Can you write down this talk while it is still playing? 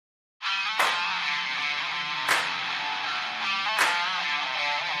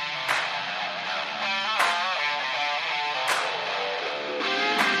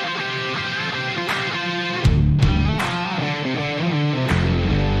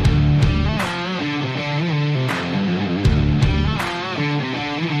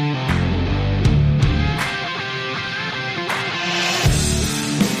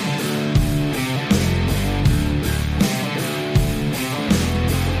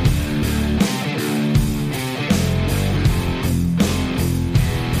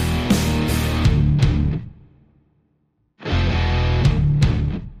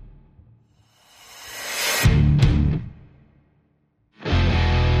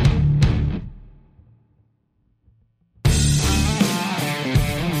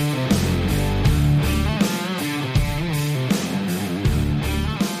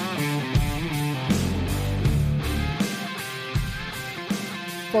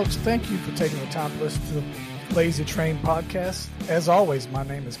folks, thank you for taking the time to listen to the Lazy Train podcast. As always, my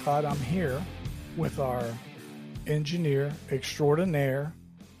name is Clyde. I'm here with our engineer extraordinaire,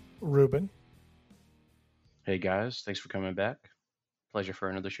 Ruben. Hey guys, thanks for coming back. Pleasure for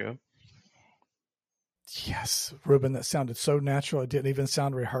another show. Yes, Ruben, that sounded so natural. It didn't even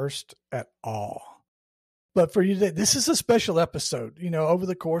sound rehearsed at all. But for you today, this is a special episode. You know, over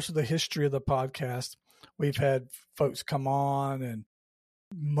the course of the history of the podcast, we've had folks come on, and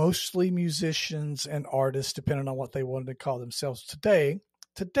mostly musicians and artists, depending on what they wanted to call themselves.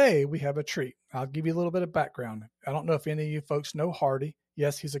 Today we have a treat. I'll give you a little bit of background. I don't know if any of you folks know Hardy.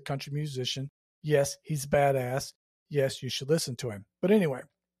 Yes, he's a country musician. Yes, he's badass. Yes, you should listen to him. But anyway,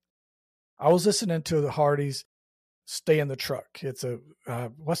 I was listening to the Hardys' "Stay in the Truck." It's a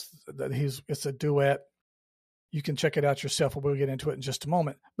it's a duet. You can check it out yourself. We'll get into it in just a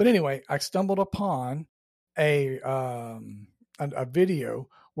moment. But anyway, I stumbled upon a video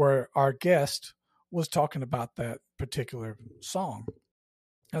where our guest was talking about that particular song.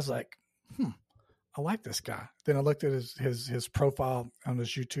 I was like, I like this guy. Then I looked at his profile on his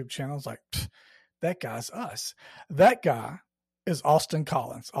YouTube channel. I was like, that guy's us. That guy is Austin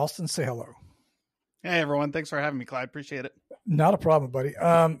Collins. Austin, say hello. Hey everyone. Thanks for having me, Clyde. Appreciate it. Not a problem, buddy.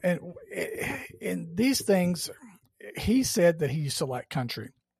 And these things, he said that he used to like country.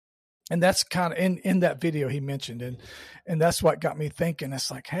 And that's kind of in that video he mentioned. And that's what got me thinking.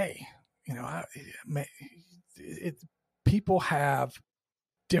 It's like, hey, you know, people have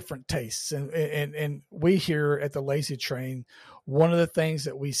different tastes. And we here at the Lazy Train, one of the things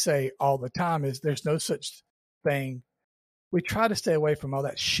that we say all the time is there's no such thing. We try to stay away from all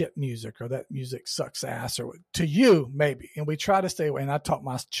that shit music or that music sucks ass, or to you, maybe. And we try to stay away. And I taught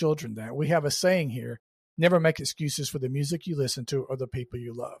my children that. We have a saying here: never make excuses for the music you listen to or the people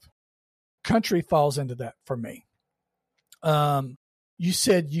you love. Country falls into that for me. You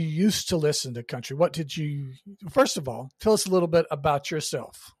said you used to listen to country. What did you, first of all, tell us a little bit about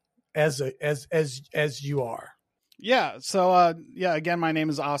yourself as you are. Yeah. So, again, my name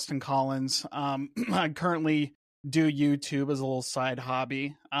is Austin Collins. I currently do YouTube as a little side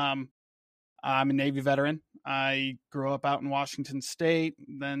hobby. I'm a Navy veteran. I grew up out in Washington State,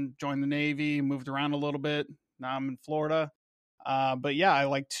 then joined the Navy, moved around a little bit. Now I'm in Florida. But yeah, I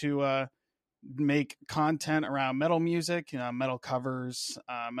like to make content around metal music, metal covers,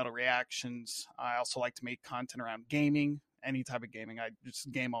 metal reactions. I also like to make content around gaming, any type of gaming. I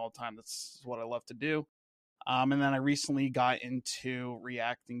just game all the time. That's what I love to do. And then I recently got into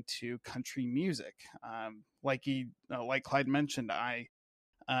reacting to country music. Like Clyde mentioned, I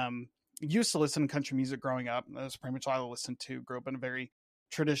used to listen to country music growing up. That's pretty much all I listened to. Grew up in a very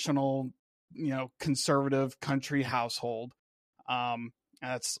traditional, conservative country household.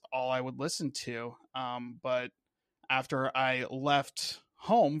 That's all I would listen to. But after I left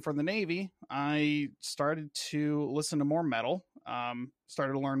home for the Navy, I started to listen to more metal,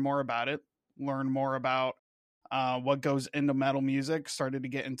 started to learn more about it, learn more about what goes into metal music, started to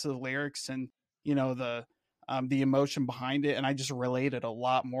get into the lyrics and, the emotion behind it. And I just related a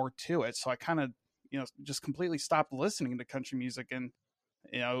lot more to it. So I kind of, just completely stopped listening to country music, and,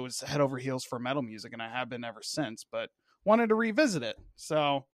 it was head over heels for metal music, and I have been ever since, but wanted to revisit it.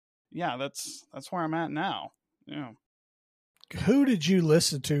 So yeah, that's where I'm at now. Yeah. Who did you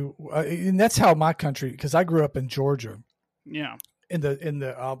listen to? And that's how my country, because I grew up in Georgia. Yeah. In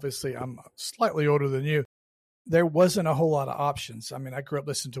the obviously I'm slightly older than you. There wasn't a whole lot of options. I mean, I grew up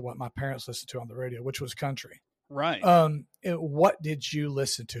listening to what my parents listened to on the radio, which was country. Right. What did you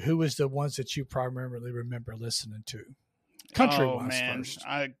listen to? Who was the ones that you primarily remember listening to? Country wise first.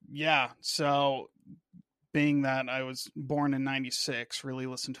 So being that I was born in 96, really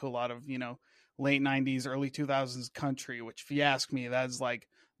listened to a lot of, late 90s, early 2000s country, which if you ask me, that's like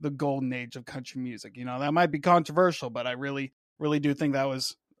the golden age of country music. That might be controversial, but I really, really do think that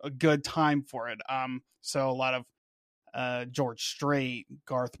was a good time for it. So a lot of George Strait,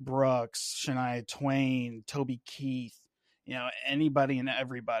 Garth Brooks, Shania Twain, Toby Keith, anybody and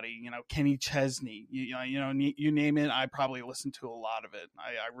everybody, Kenny Chesney, you name it. I probably listened to a lot of it.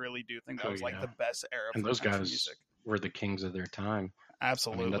 I really do think that was like the best era. And for those guys music. Were the kings of their time.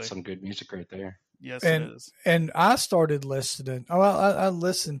 Absolutely. I mean, that's some good music right there. Yes, it is. And I started listening. I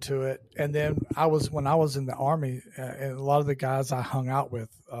listened to it. And then when I was in the Army, and a lot of the guys I hung out with,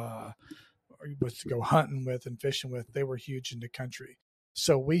 was to go hunting with and fishing with, they were huge into country.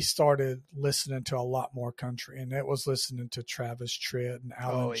 So we started listening to a lot more country, and it was listening to Travis Tritt and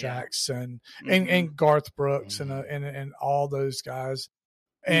Alan Jackson and Garth Brooks and all those guys.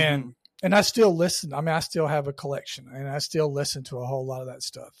 And I still listen. I mean, I still have a collection, and I still listen to a whole lot of that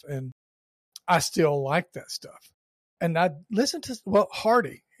stuff, and I still like that stuff. And I listened to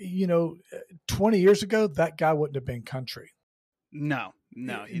Hardy. 20 years ago, that guy wouldn't have been country. No, he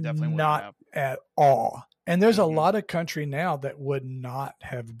definitely wouldn't not have. at all. And there's a Mhm. lot of country now that would not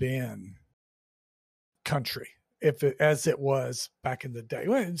have been country as it was back in the day.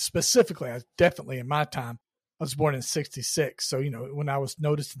 Well, specifically, definitely in my time, I was born in 66. So, when I was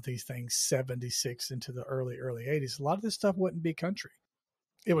noticing these things, 76 into the early 80s, a lot of this stuff wouldn't be country.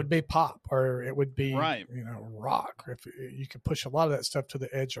 It would be pop, or it would be, Right. rock. If you could push a lot of that stuff to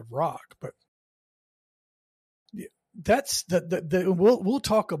the edge of rock, but yeah, that's we'll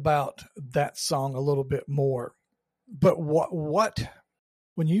talk about that song a little bit more. But what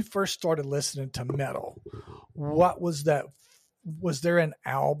when you first started listening to metal, what was that? Was there an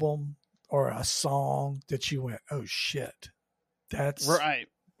album or a song that you went, oh shit, that's Right.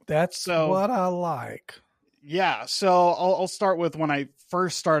 That's what I like. Yeah. So I'll start with when I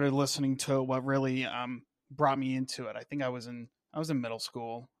first started listening to it, what really brought me into it. I think I was in middle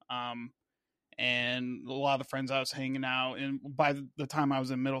school. And a lot of the friends I was hanging out, and by the time I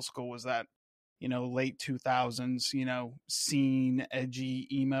was in middle school was that, late 2000s, scene, edgy,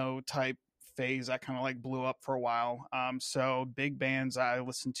 emo type phase that kind of like blew up for a while. So big bands I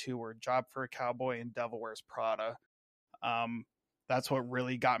listened to were Job for a Cowboy and Devil Wears Prada. That's what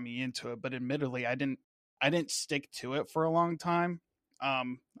really got me into it. But admittedly, I didn't stick to it for a long time.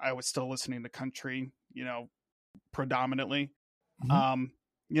 I was still listening to country, predominantly.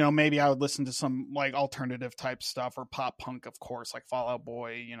 Mm-hmm. Maybe I would listen to some like alternative type stuff or pop punk, of course, like Fall Out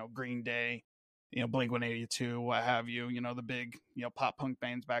Boy, Green Day, Blink-182, what have you, the big, pop punk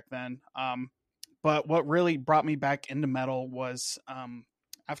bands back then. But what really brought me back into metal was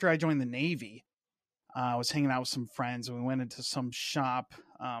after I joined the Navy, I was hanging out with some friends and we went into some shop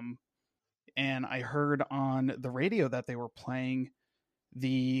and I heard on the radio that they were playing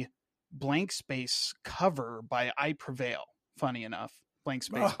the Blank Space cover by I Prevail, funny enough. Blank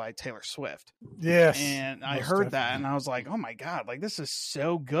Space by Taylor Swift. Yes. And I heard that and I was like, oh my God, like this is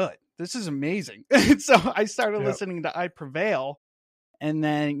so good. This is amazing. So I started listening to I Prevail. And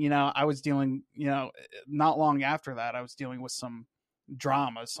then, I was dealing, not long after that, I was dealing with some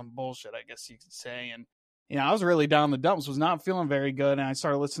drama, some bullshit, I guess you could say. And, I was really down in the dumps, was not feeling very good. And I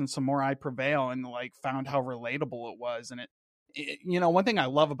started listening to some more I Prevail and like found how relatable it was. And it one thing I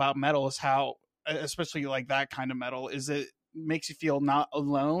love about metal is how, especially like that kind of metal, is it makes you feel not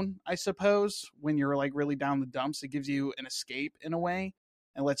alone, I suppose, when you're like really down the dumps. It gives you an escape in a way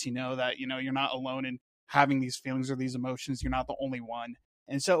and lets you know that, you're not alone in having these feelings or these emotions. You're not the only one.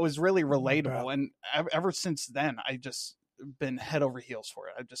 And so it was really relatable. And ever since then, I just been head over heels for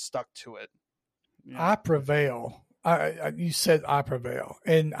it. I just stuck to it. I Prevail. You said I Prevail,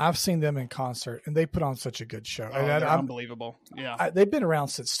 and I've seen them in concert, and they put on such a good show. Oh, they're unbelievable. Yeah, they've been around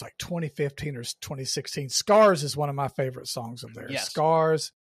since like 2015 or 2016. Scars is one of my favorite songs of theirs. Yes.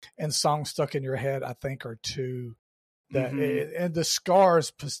 Scars and Song Stuck in Your Head, I think, are two that, and the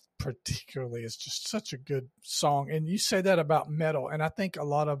Scars particularly is just such a good song. And you say that about metal, and I think a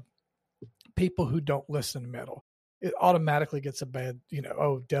lot of people who don't listen to metal, it automatically gets a bad,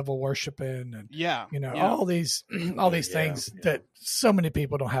 devil worshiping and all these things that so many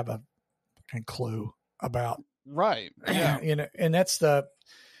people don't have a fucking clue about. Right. Yeah. And that's the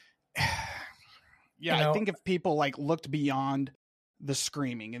I think if people like looked beyond the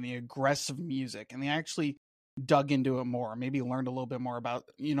screaming and the aggressive music and they actually dug into it more, maybe learned a little bit more about,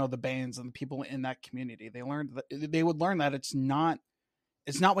 the bands and the people in that community, they would learn that it's not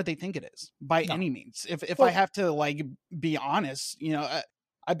what they think it is by any means. If I have to like be honest,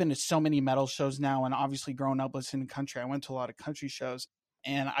 I've been to so many metal shows now, and obviously growing up listening to country, I went to a lot of country shows,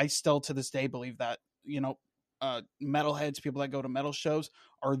 and I still to this day believe that, metalheads, people that go to metal shows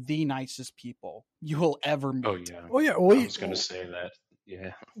are the nicest people you will ever meet. Oh yeah. Well, yeah. I was going to say that.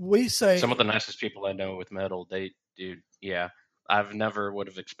 Yeah. We say some of the nicest people I know with metal, yeah. I've never would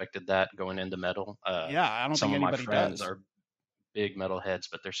have expected that going into metal. I don't think anybody my friends does. Are big metalheads,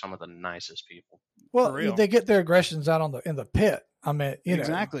 but they're some of the nicest people. Well, they get their aggressions out in the pit. I mean,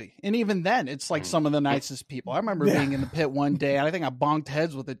 exactly. And even then, it's like some of the nicest people. I remember being in the pit one day, and I think I bonked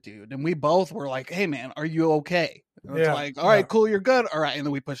heads with a dude, and we both were like, "Hey, man, are you okay?" And it's like, "All right, cool, you're good. All right," and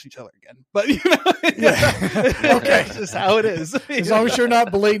then we push each other again. But okay, that's just how it is. As long as you're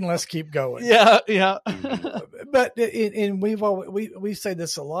not bleeding, let's keep going. Yeah. But we say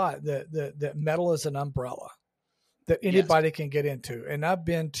this a lot that metal is an umbrella that anybody can get into. And I've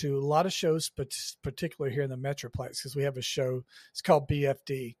been to a lot of shows, but particularly here in the Metroplex, because we have a show, it's called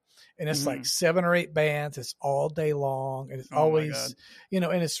BFD. And it's like 7 or 8 bands. It's all day long. And it's always, and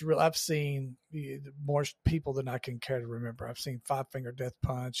it's real. I've seen more people than I can care to remember. I've seen Five Finger Death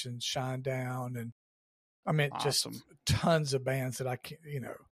Punch and Shine Down. And I mean, just tons of bands that I can't,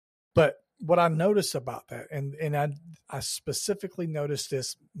 But what I noticed about that, and I specifically noticed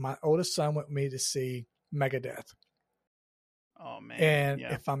this, my oldest son went with me to see Megadeth. Oh man. And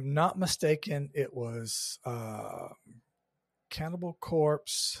Yeah. if I'm not mistaken, it was Cannibal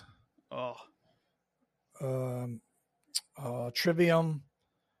Corpse, Oh. Trivium,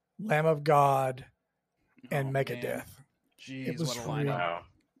 Lamb of God, and Oh, Megadeth. man. Jeez, It was what a lineup. Wow.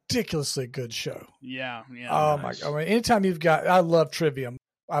 ridiculously good show. Yeah. Yeah. Oh Nice. my! I mean, anytime you've got, I love Trivium.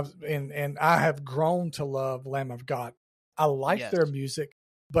 And I have grown to love Lamb of God. I like Yes. their music,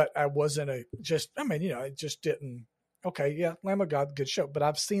 but I wasn't it just didn't. Okay, yeah, Lamb of God, good show. But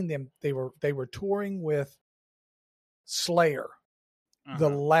I've seen them. They were touring with Slayer the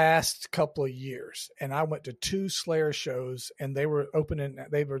last couple of years, and I went to 2 Slayer shows, and they were opening.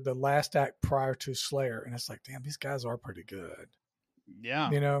 They were the last act prior to Slayer, and it's like, damn, these guys are pretty good.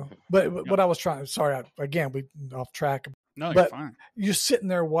 Yeah. You know, but what I was trying. Sorry, again, we off track. No, you're But fine. you're sitting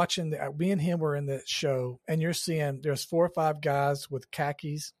there watching. Me and him were in the show, and you're seeing there's 4 or 5 guys with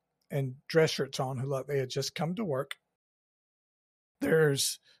khakis and dress shirts on who like they had just come to work.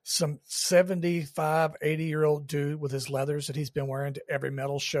 There's some 75, 80-year-old dude with his leathers that he's been wearing to every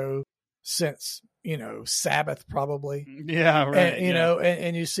metal show since, Sabbath probably. Yeah, right. And,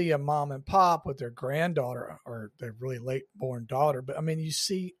 and you see a mom and pop with their granddaughter or their really late born daughter. But I mean, you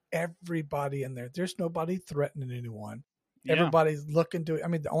see everybody in there. There's nobody threatening anyone. Yeah. Everybody's looking to. I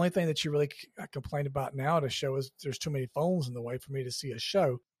mean, the only thing that you really complain about now at a show is there's too many phones in the way for me to see a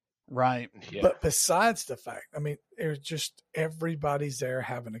show. Right. Yeah. But besides the fact, I mean, there's just everybody's there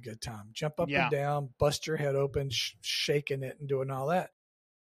having a good time. Jump up Yeah. and down, bust your head open, shaking it and doing all that.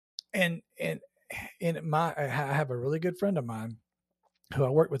 And I have a really good friend of mine who I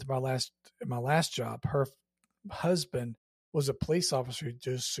worked with in my last job. Her husband was a police officer who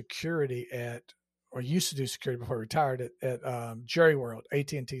does security or used to do security before he retired at Jerry World,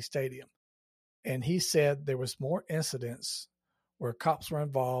 AT&T Stadium. And he said there was more incidents where cops were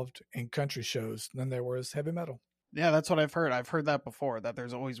involved in country shows than there was heavy metal. Yeah, that's what I've heard. I've heard that before, that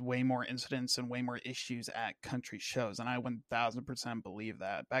there's always way more incidents and way more issues at country shows. And I 1000% believe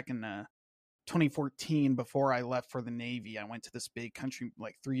that. Back in 2014, before I left for the Navy, I went to this big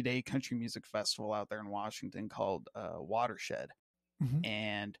 3-day country music festival out there in Washington called Watershed. Mm-hmm.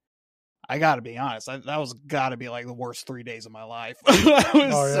 And I got to be honest, that was got to be like the worst 3 days of my life. It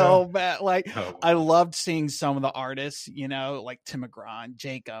was so bad. I loved seeing some of the artists, like Tim McGraw,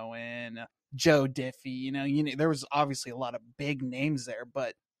 Jake Owen, Joe Diffie. There was obviously a lot of big names there,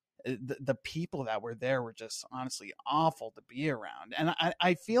 but the people that were there were just honestly awful to be around. And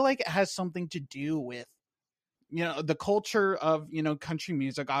I feel like it has something to do with, the culture of, country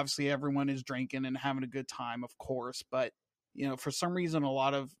music. Obviously, everyone is drinking and having a good time, of course, but for some reason, a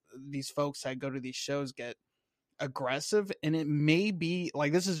lot of these folks that go to these shows get aggressive, and it may be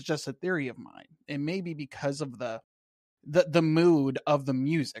like, this is just a theory of mine. It may be because of the mood of the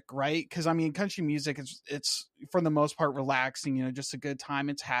music, right? Because I mean, country music it's for the most part relaxing, just a good time.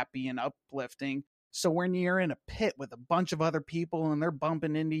 It's happy and uplifting. So when you're in a pit with a bunch of other people and they're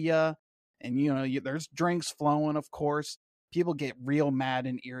bumping into you, and there's drinks flowing, of course, people get real mad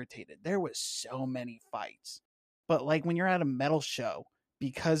and irritated. There was so many fights. But like when you're at a metal show,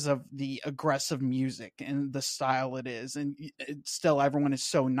 because of the aggressive music and the style it is, and still everyone is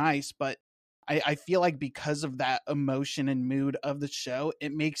so nice, but I feel like because of that emotion and mood of the show,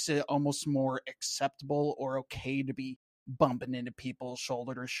 it makes it almost more acceptable or okay to be bumping into people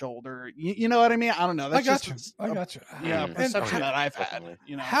shoulder to shoulder. You know what I mean? I don't know. That's I got you. Yeah, perception that I've had.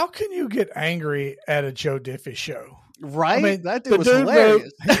 Definitely. How can you get angry at a Joe Diffie show? Right? I mean, that dude was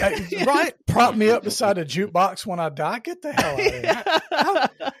hilarious. Right? Prop me up beside a jukebox when I die. Get the hell out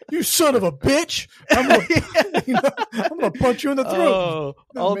of here. You son of a bitch. I'm gonna punch you in the throat.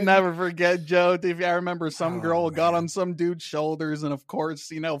 I'll never forget Joe Diffie. I remember some girl got on some dude's shoulders and of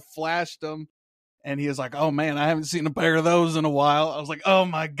course, flashed him. And he was like, "Oh man, I haven't seen a pair of those in a while." I was like, "Oh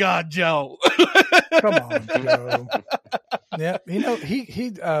my God, Joe." Come on, Joe. Yeah, he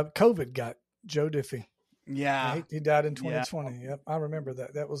COVID got Joe Diffie. Yeah, he died in 2020. Yeah. Yep, I remember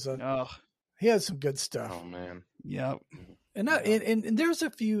that. That was he had some good stuff. Oh man. Yep. And there's a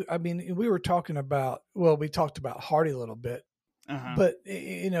few. I mean, we talked about Hardy a little bit, but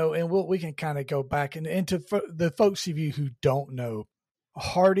and we can kind of go back and to the folks of you who don't know,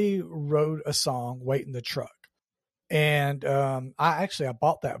 Hardy wrote a song, "Wait in the Truck," and I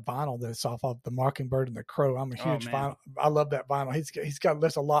bought that vinyl that's off of the Mockingbird and the Crow. I'm a huge vinyl. I love that vinyl.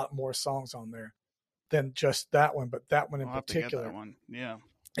 There's a lot more songs on there than just that one, but that one in particular, that one. Yeah,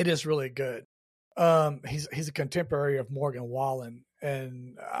 it is really good. He's a contemporary of Morgan Wallen,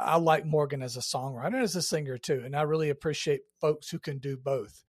 and I like Morgan as a songwriter and as a singer too. And I really appreciate folks who can do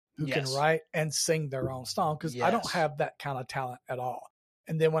both. who can Yes. write and sing their own song, because I don't Yes. have that kind of talent at all.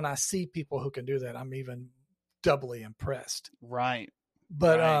 And then when I see people who can do that, I'm even doubly impressed. Right.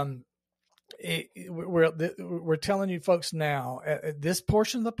 But Right. we're telling you folks now, at this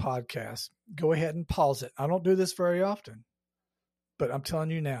portion of the podcast, go ahead and pause it. I don't do this very often, but I'm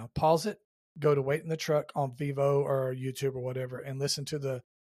telling you now, pause it, go to Wait in the Truck on Vivo or YouTube or whatever, and listen to the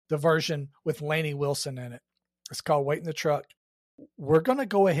version with Lainey Wilson in it. It's called Wait in the Truck. We're going to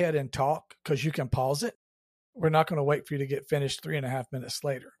go ahead and talk because you can pause it. We're not going to wait for you to get finished 3.5 minutes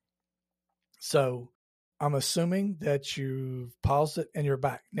later. So I'm assuming that you've paused it and you're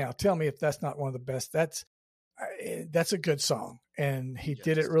back. Now tell me if that's not one of the best. That's a good song, and he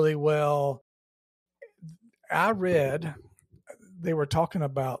did it really well. I read they were talking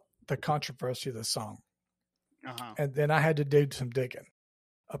about the controversy of the song, and then I had to do some digging.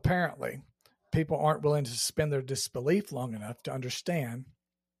 Apparently, people aren't willing to suspend their disbelief long enough to understand.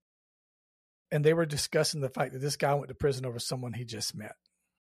 And they were discussing the fact that this guy went to prison over someone he just met.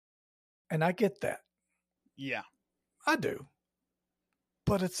 And I get that. Yeah. I do.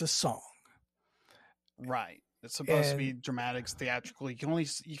 But it's a song. Right. It's supposed to be dramatic, theatrical. You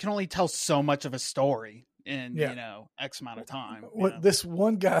can only tell so much of a story in, X amount of time. This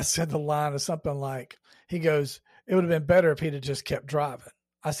one guy said the line of something like, he goes, it would have been better if he'd have just kept driving.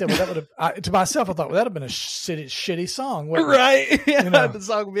 I said, well, that would have, to myself, I thought, well, that'd have been a shitty song. Right. Yeah, the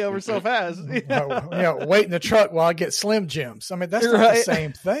song would be over so fast. Wait in the truck while I get Slim Jims. I mean, that's not the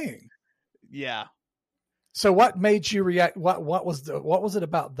same thing. Yeah. So what made you react? What was it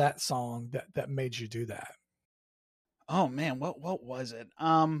about that song that made you do that? Oh man, what was it?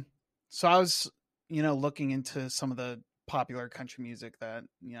 So I was, looking into some of the popular country music that,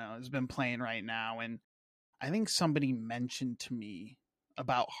 has been playing right now. And I think somebody mentioned to me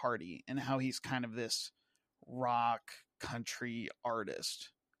about Hardy and how he's kind of this rock country artist.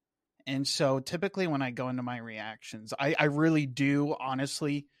 And so typically when I go into my reactions, I really do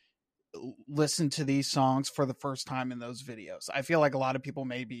honestly listen to these songs for the first time in those videos. I feel like a lot of people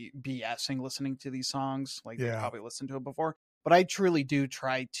may be BSing listening to these songs, like they probably listened to it before, but I truly do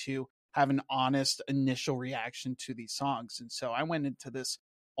try to have an honest initial reaction to these songs. And so I went into this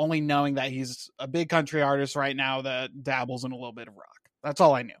only knowing that he's a big country artist right now that dabbles in a little bit of rock. That's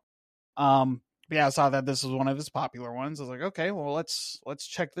all I knew. But yeah, I saw that this was one of his popular ones. I was like, okay, well, let's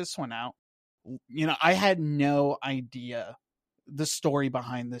check this one out. I had no idea the story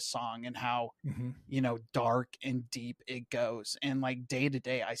behind this song and how, dark and deep it goes. And like day to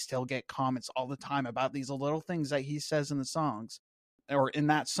day, I still get comments all the time about these little things that he says in the songs or in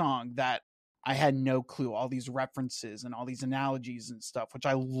that song that I had no clue, all these references and all these analogies and stuff, which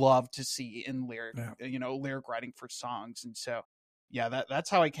I love to see in lyric writing for songs. And so, yeah, that's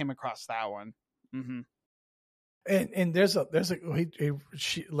how I came across that one. Mm-hmm. And there's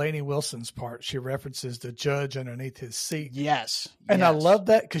Lainey Wilson's part. She references the judge underneath his seat. Yes. And I love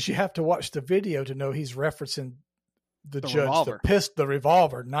that because you have to watch the video to know he's referencing the judge, revolver. The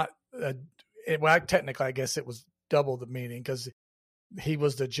revolver, not, technically I guess it was double the meaning because he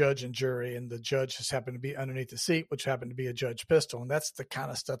was the judge and jury, and the judge just happened to be underneath the seat, which happened to be a judge pistol. And that's the kind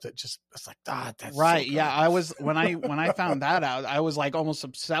of stuff that just, it's like, that's right. So yeah. I was, when I found that out, I was like almost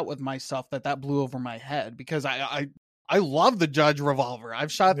upset with myself that blew over my head because I love the judge revolver. I've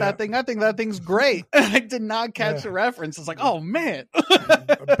shot that thing. I think that thing's great. I did not catch the reference. It's like, oh man,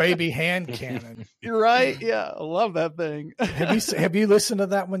 a baby hand cannon. You're right. Yeah. I love that thing. Have you listened to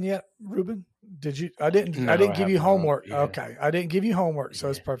that one yet, Ruben? Did you? I didn't give you homework. Yeah. Okay. I didn't give you homework. So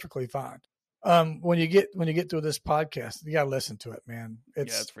it's perfectly fine. When you get through this podcast, you got to listen to it, man.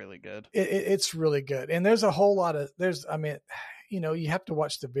 It's really good. It's really good. And there's a whole lot of, you have to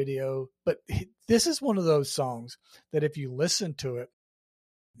watch the video, but this is one of those songs that if you listen to it,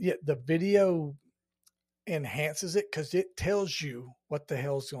 the video enhances it because it tells you what the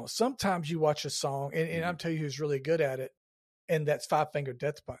hell's going on. Sometimes you watch a song and I'm telling you who's really good at it. And that's Five Finger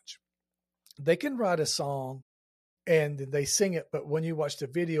Death Punch. They can write a song and they sing it, but when you watch the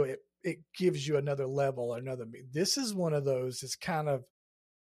video, it gives you another level, this is one of those, it's kind of,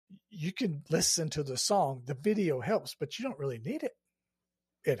 you can listen to the song, the video helps, but you don't really need it.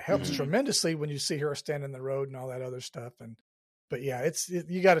 It helps tremendously when you see her stand in the road and all that other stuff. But yeah,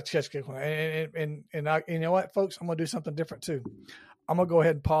 you got to catch it. And I, you know what, folks, I'm going to do something different too. I'm going to go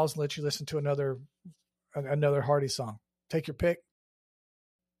ahead and pause and let you listen to another Hardy song. Take your pick.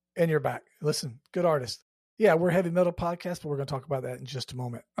 And you're back. Listen, good artist. Yeah, we're a heavy metal podcast, but we're going to talk about that in just a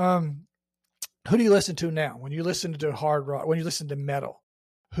moment. Who do you listen to now? When you listen to hard rock, when you listen to metal,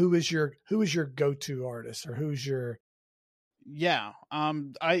 who is your go-to artist, or who's your Yeah. I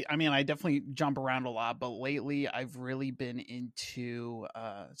mean, I definitely jump around a lot, but lately I've really been into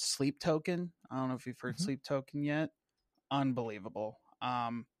Sleep Token. I don't know if you've heard Mhm. Sleep Token yet. Unbelievable.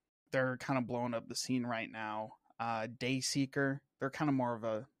 They're kind of blowing up the scene right now. Day Seeker, they're kind of more of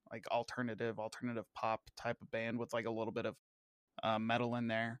a like alternative pop type of band with like a little bit of metal in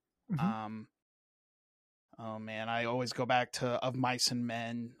there. Mhm. Um, oh man, I always go back to Of Mice and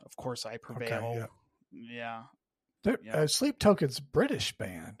Men. Of course, I Okay, Prevail. yeah. Yeah. Sleep Token's British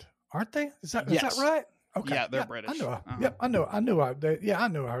band, aren't they? Is that Yes. right? Okay, Yeah, they're I British. know. Uh-huh. Yep, I know. I knew I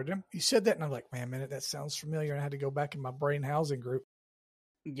heard them. You said that, and I'm like, man, a minute, that sounds familiar. And I had to go back in my brain housing group.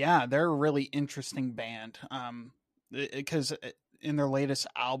 Yeah, they're a really interesting band. Because in their latest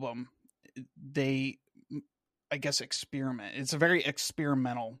album, they, I guess, experiment. It's a very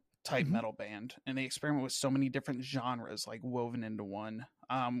experimental type Mhm. metal band, and they experiment with so many different genres, like woven into one.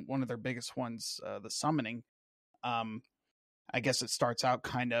 One of their biggest ones, The Summoning. I guess it starts out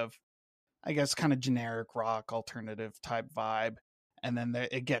kind of generic rock alternative type vibe, and then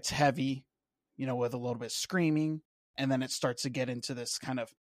it gets heavy, with a little bit of screaming, and then it starts to get into this kind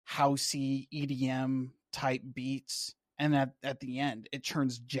of housey EDM type beats, and at the end it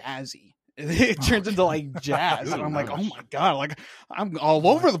turns jazzy. It turns into like jazz, and Ooh, I'm like, oh nice. my god, like I'm all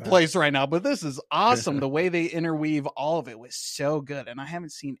I over like the that. place right now. But this is awesome. The way they interweave all of it was so good, and I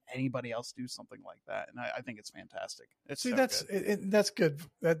haven't seen anybody else do something like that, and I think it's fantastic. It's See, so that's good. that's good.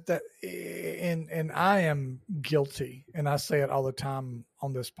 And I am guilty, and I say it all the time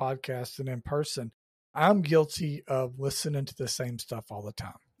on this podcast and in person. I'm guilty of listening to the same stuff all the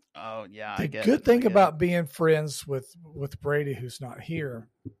time. Oh yeah, The I get good it. I thing get about being friends with Brady, who's not here,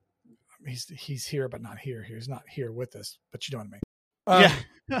 he's here but not here. He's not here with us, but you know what I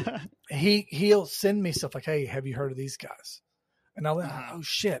mean. Yeah. He'll send me stuff like, "Hey, have you heard of these guys?" And I'll Mhm. oh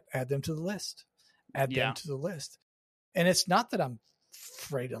shit, add them to the list. Add them Yeah. to the list. And it's not that I'm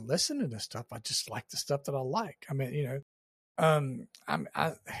afraid of listening to stuff. I just like the stuff that I like. I mean,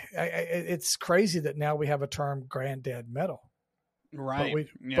 it's crazy that now we have a term granddad metal, Right.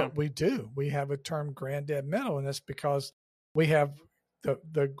 but we do. We have a term granddad metal, and that's because we have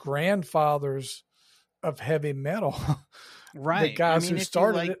the grandfathers of heavy metal, the Right. I guys mean, who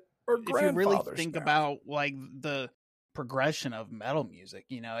started it are if you really grandfathers think now. about like the progression of metal music,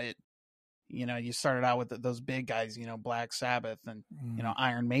 you started out with those big guys, Black Sabbath and, Mm,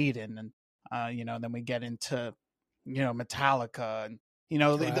 Iron Maiden. And, then we get into, Metallica and, a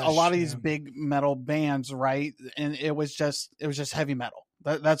lot Thrash, of these yeah. big metal bands. Right. And it was just heavy metal.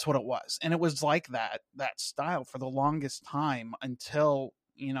 That's what it was. And it was like that style for the longest time until,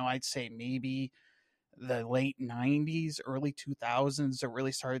 I'd say maybe the late 90s, early 2000s, it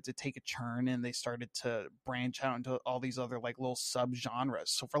really started to take a turn and they started to branch out into all these other like little subgenres.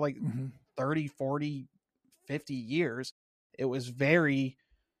 So for like Mm-hmm. 30, 40, 50 years, it was very,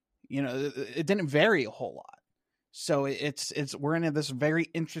 it didn't vary a whole lot. So it's we're in this very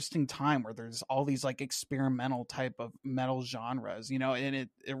interesting time where there's all these like experimental type of metal genres, and it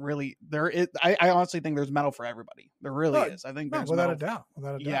really I honestly think there's metal for everybody. There really is. I think No, there's without metal. a doubt.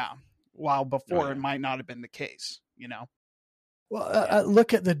 Without a doubt. Yeah. While before yeah. it might not have been the case, Well, Yeah.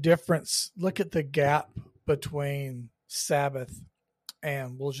 look at the difference. Look at the gap between Sabbath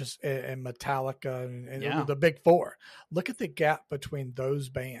and and Metallica and Yeah. the big four. Look at the gap between those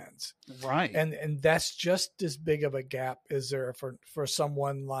bands, Right. and that's just as big of a gap as there for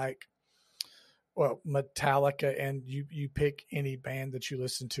someone like Metallica, and you pick any band that you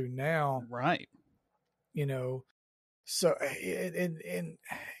listen to now, Right. So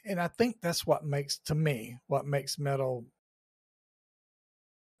and I think that's what makes metal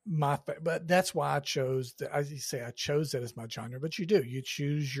but that's why I chose that. As you say, I chose that as my genre, but you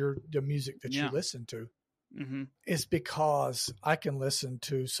choose the music that you Yeah. listen to. Mm-hmm. It's because I can listen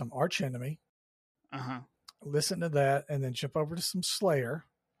to some Arch Enemy, Uh-huh. listen to that, and then jump over to some Slayer,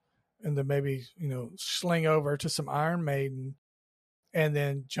 and then maybe sling over to some Iron Maiden, and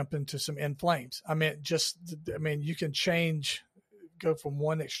then jump into some In Flames. I mean, you can go from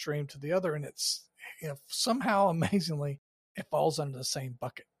one extreme to the other, and it's somehow amazingly it falls under the same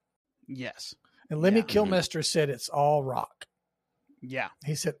bucket. Yes. And Lemmy Yeah. Kilmister said it's all rock. Yeah.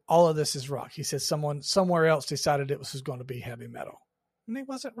 He said all of this is rock. He said someone somewhere else decided it was going to be heavy metal, and he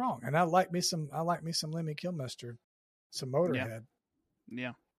wasn't wrong. And I like me some Lemmy Kilmister, some Motorhead.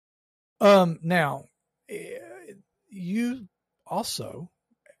 Yeah. Now, you also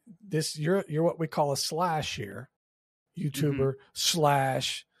you're what we call a slash here, YouTuber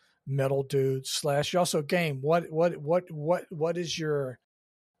slash metal dude slash. You also game. What is your?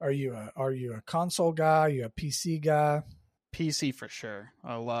 Are you a console guy? Are you a PC guy? PC for sure.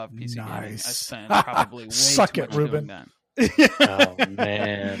 I love PC gaming. I Nice. spent probably way Suck too it, much Ruben. doing that. Oh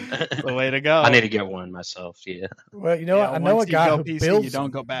man, The way to go. I need to get one myself. Yeah. Well, you know, what? I know a once you guy go who PC, builds. you don't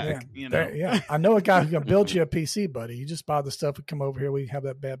them. go back. Yeah, You know, I know a guy who can build you a PC, buddy. You just buy the stuff and come over here. We have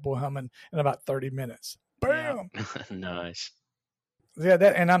that bad boy humming in about 30 minutes. Bam. Nice. Yeah,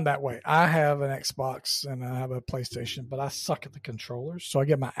 that, and I'm that way. I have an Xbox and I have a PlayStation, but I suck at the controllers, so I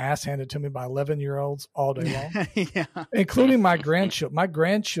get my ass handed to me by 11-year-olds all day long, yeah, including my grandchildren. My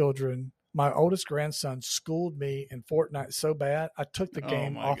grandchildren, my oldest grandson, schooled me in Fortnite so bad I took the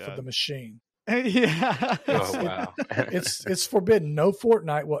game off of the machine. Yeah. Oh wow. It's forbidden. No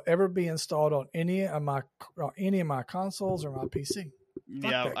Fortnite will ever be installed on any of my consoles or my PC.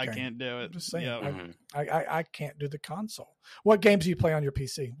 Yeah, I can't do it. I'm just saying, Yep. I can't do the console. What games do you play on your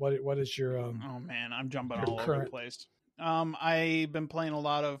PC? What is your Oh man, I'm jumping your all over current- the place. I've been playing a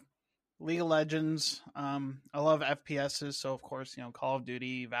lot of League of Legends. I love FPSs, so of course, Call of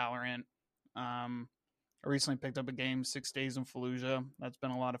Duty, Valorant. I recently picked up a game, 6 Days in Fallujah. That's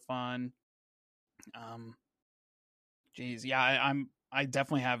been a lot of fun. I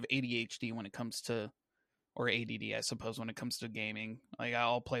definitely have ADHD when it comes to, or ADD, I suppose, when it comes to gaming. Like,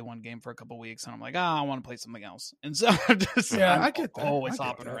 I'll play one game for a couple weeks, and I'm like, I want to play something else. And so I'm I get that. always I get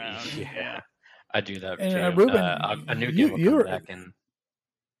hopping that. around. Yeah. I do that And, too. Ruben, a new game will come back and.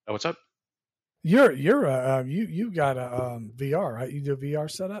 Oh, what's up? You got a VR, right? You do a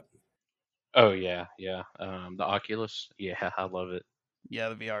VR setup? Oh yeah. The Oculus. Yeah, I love it. Yeah,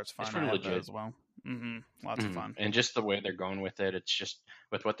 the VR is fun. It's pretty I have that legit as well. Lots of fun. And just the way they're going with it, it's just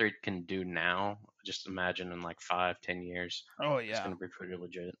with what they can do now. Just imagine in like 5-10 years. Oh It's yeah. gonna be pretty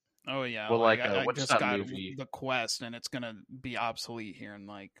legit. Oh yeah. Well, like, I what's just that got movie? the Quest, and it's gonna be obsolete here in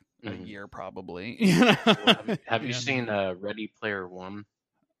like a year probably. Well, have you Yeah. seen Ready Player One?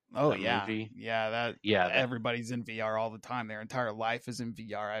 Oh that yeah, movie? that everybody's in VR all the time. Their entire life is in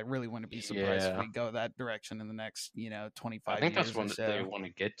VR. I really wouldn't be surprised if we go that direction in the next 25 years. I think that's or one so. that they want to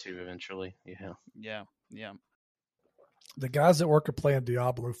get to eventually. Yeah. The guys at work are playing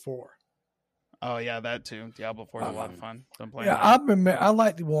Diablo 4. Oh yeah, that too. Diablo 4 is a lot of fun. Been playing Yeah, I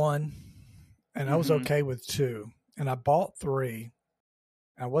liked 1, and I was Mhm. okay with 2, and I bought 3.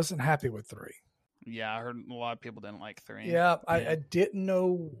 I wasn't happy with 3. Yeah, I heard a lot of people didn't like 3. Yeah, I didn't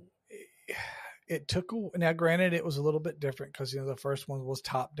know. It took now. Granted, it was a little bit different because the first one was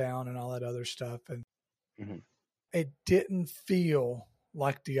top down and all that other stuff, and it didn't feel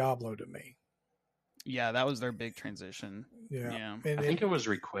like Diablo to me. Yeah, that was their big transition. Yeah. And I think it was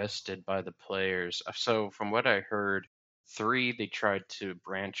requested by the players. So from what I heard, 3 they tried to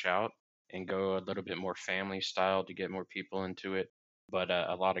branch out and go a little bit more family style to get more people into it, but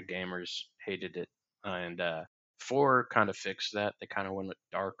a lot of gamers hated it. And 4 kind of fixed that. They kind of went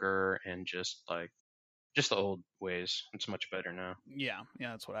darker and just the old ways. It's much better now. Yeah,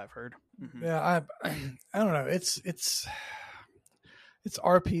 that's what I've heard. Mhm. Yeah, I don't know. It's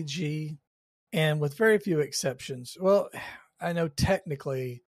RPG, and with very few exceptions. Well, I know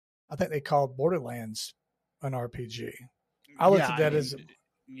technically, I think they called Borderlands an RPG. I looked at that as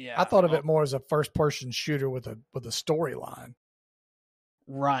I thought of it more as a first-person shooter with a storyline.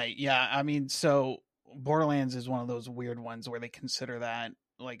 Right. Yeah. I mean, so Borderlands is one of those weird ones where they consider that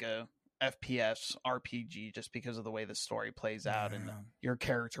like a FPS RPG just because of the way the story plays out and your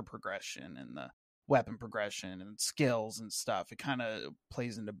character progression and the weapon progression and skills and stuff. It kind of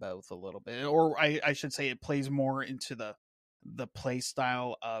plays into both a little bit, or I should say it plays more into the play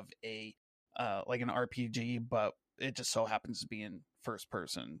style of a like an RPG, but it just so happens to be in first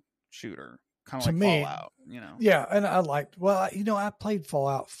person shooter, kind of like me, Fallout, Yeah, and I liked. Well, I played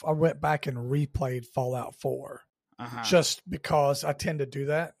Fallout. I went back and replayed Fallout 4. Just because I tend to do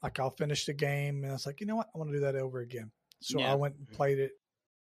that. Like I'll finish the game and I was like, you know what? I want to do that over again. So I went and played it.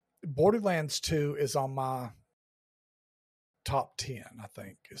 Borderlands 2 is on my top 10, I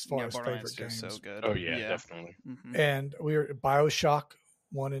think, as far as favorite games. So good. Oh yeah. Definitely. And we were BioShock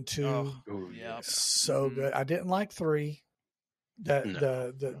 1 and 2. Oh yeah. So good. I didn't like 3.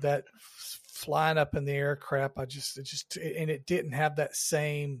 That flying up in the air crap. It didn't have that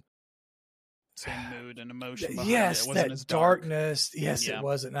same mood and emotion. Yes, it wasn't that as dark. darkness. Yes, it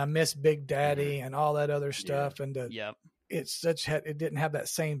wasn't. And I miss Big Daddy and all that other stuff. And it didn't have that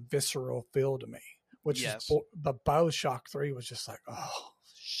same visceral feel to me. Which is the BioShock 3 was just like, oh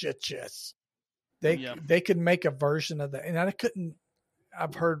shit, yes. They could make a version of that, and I couldn't.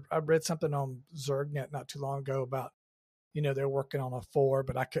 I've read something on Zergnet not too long ago about, they're working on a 4,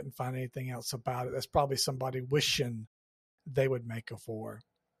 but I couldn't find anything else about it. That's probably somebody wishing they would make a 4.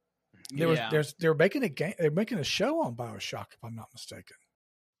 They're making a game. They're making a show on BioShock, if I'm not mistaken.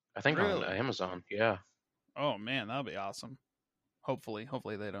 I think on Amazon. Yeah. Oh man, that'll be awesome. Hopefully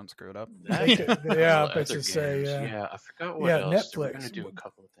they don't screw it up. They That could, and a yeah, couple I of bet other you say, games. yeah. Yeah, I forgot what Yeah, else. They were going to Netflix. do a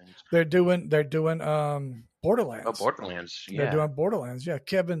couple of things. They're doing Oh, Borderlands. Borderlands. They're Yeah. doing Borderlands. Yeah,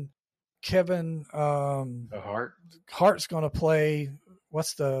 Kevin A heart. Hart's going to play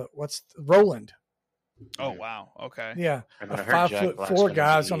what's Roland. Oh Mhm. wow. Okay. Yeah, And a then I heard Jack 5'4" Black's going to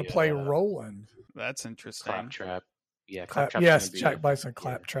guy's going be to play Roland. That's interesting. Claptrap. Yeah, Claptrap's Yes, going to Jack be. Black's and Yeah.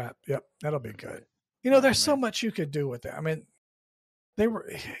 Claptrap. Yep, that'll be good. Mhm. You know, Oh, there's so man. much you could do with that. I mean,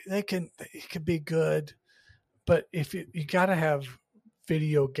 it could be good, but if you got to have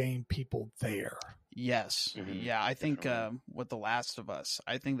video game people there. Yes. Mhm. Yeah, I think Definitely. with The Last of Us,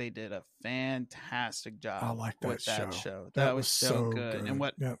 I think they did a fantastic job I like that with that show. show. That That was was so good. good. And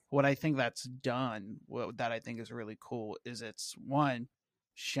Yep. what I think that's done, that I think is really cool, is it's one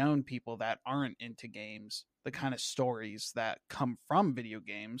shown people that aren't into games the kind of stories that come from video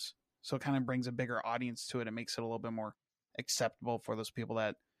games. So it kind of brings a bigger audience to it. It makes it a little bit more acceptable for those people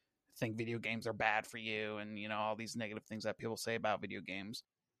that think video games are bad for you, and all these negative things that people say about video games.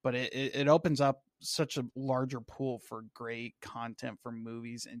 But it opens up such a larger pool for great content for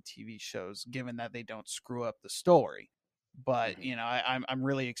movies and TV shows, given that they don't screw up the story. But Mhm. I'm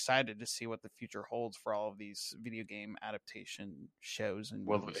really excited to see what the future holds for all of these video game adaptation shows and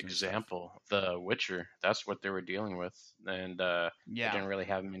Well, movies and stuff. example, The Witcher. That's what they were dealing with, and they Yeah, didn't really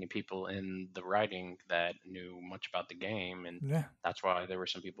have many people in the writing that knew much about the game, and Yeah. that's why there were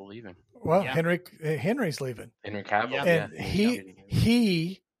some people leaving. Well, Yeah. Henry's leaving, Henry Cavill, Yeah. yeah, and Henry's getting him.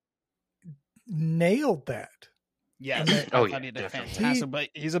 he nailed that. yes, And I that- Oh, thought yeah, he did definitely. fantastic. But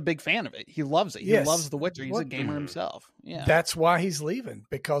he's a big fan of it. He loves it. He Yes. loves The Witcher. He's a What- gamer Mhm. himself. Yeah, That's why he's leaving,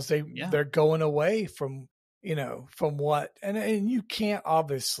 because Yeah. they're going away from from what, and you can't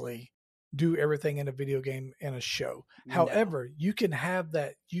obviously do everything in a video game in a show. No. However, you can have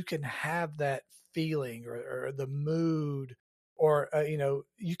that feeling or the mood, or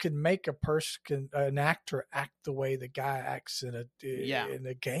you can make an actor act the way the guy acts in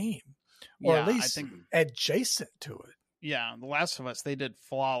a game, or Yeah, at I least think adjacent to it. Yeah, The Last of Us, they did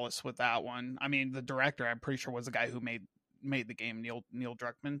flawless with that one. I mean, the director, I'm pretty sure, was the guy who made the game, Neil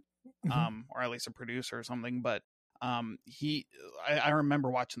Druckmann, Mhm. or at least a producer or something. But I remember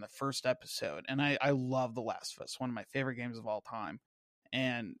watching the first episode, and I love The Last of Us, one of my favorite games of all time.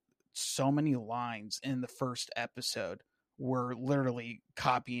 And so many lines in the first episode were literally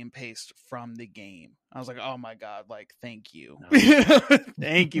copy and paste from the game. I was like, oh my God, like, thank you.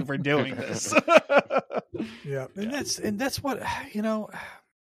 Thank you for doing this. Yeah, and Yeah. that's what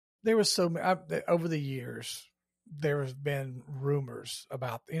there was over the years. There has been rumors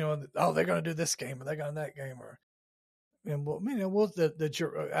about they're going to do this game or they're going to that game, and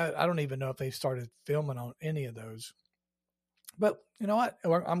I don't even know if they started filming on any of those. But you know what?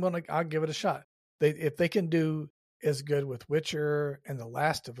 I'll give it a shot. If they can do as good with Witcher and The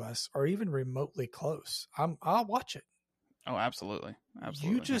Last of Us, or even remotely close, I'll watch it. Oh, absolutely.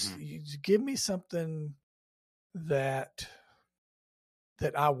 Absolutely. You just give me something that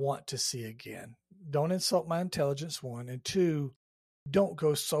I want to see again. Don't insult my intelligence, one, and two, don't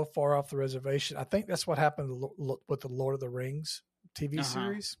go so far off the reservation. I think that's what happened with the Lord of the Rings TV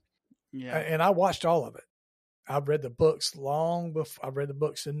series. Yeah. And I watched all of it. I've read the books I've read the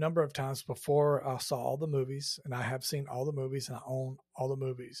books a number of times before I saw all the movies, and I have seen all the movies, and I own all the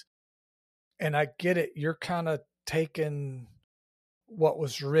movies. And I get it. You're kind of taking what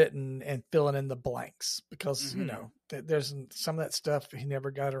was written and filling in the blanks, because there's some of that stuff he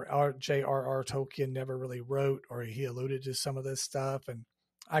never got, or J.R.R. Tolkien never really wrote, or he alluded to some of this stuff, and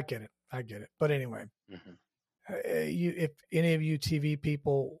I get it. But anyway, if any of you TV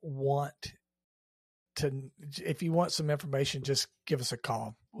people if you want some information, just give us a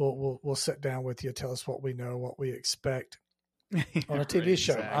call. We'll sit down with you, tell us what we know, what we expect on a TV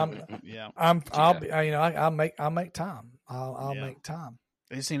show. I'll make time. I'll make time.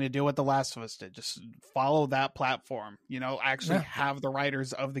 They just need to do what The Last of Us did. Just follow that platform. Actually have the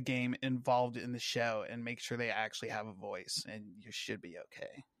writers of the game involved in the show and make sure they actually have a voice, and you should be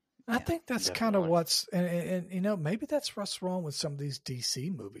okay. I think that's kind of what's, and maybe that's what's wrong with some of these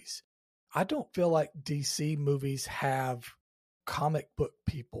DC movies. I don't feel like DC movies have comic book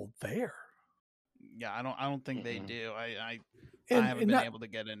people there. Yeah, I don't think they do. I haven't been able to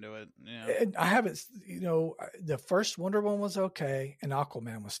get into it. Yeah. And I haven't, the first Wonder Woman was okay, and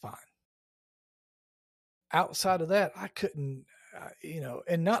Aquaman was fine. Outside of that, I couldn't,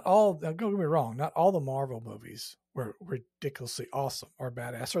 and not all, don't get me wrong, not all the Marvel movies were ridiculously awesome or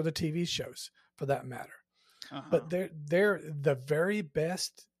badass, or the TV shows for that matter. But they're the very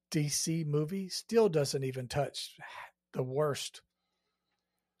best DC movie still doesn't even touch the worst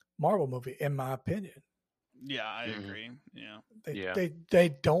Marvel movie, in my opinion. Yeah, I Mhm. agree. Yeah. Yeah. They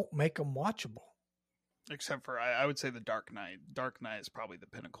don't make them watchable. Except for I would say the Dark Knight. Dark Knight is probably the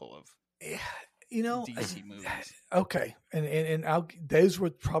pinnacle of Yeah, you know, DC movies. okay, and those were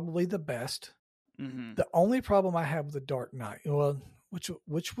probably the best. Mm-hmm. The only problem I have with the Dark Knight, well,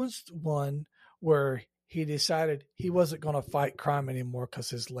 which was one where he decided he wasn't going to fight crime anymore because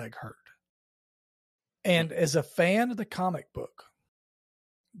his leg hurt. And as a fan of the comic book,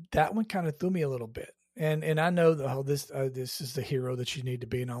 that one kind of threw me a little bit. And I know that this is the hero that you need to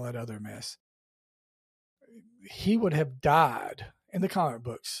be and all that other mess. He would have died in the comic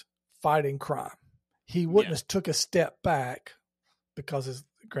books fighting crime. He wouldn't have took a step back because his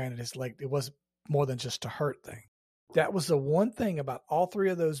leg, it was more than just a hurt thing. That was the one thing about all three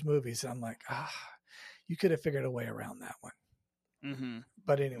of those movies. I'm like, you could have figured a way around that one. Mm-hmm.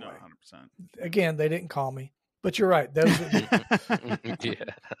 But anyway, no, 100%. Again, they didn't call me. But you're right. Those,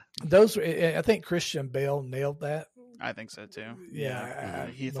 Yeah. I think Christian Bale nailed that. I think so too. Yeah,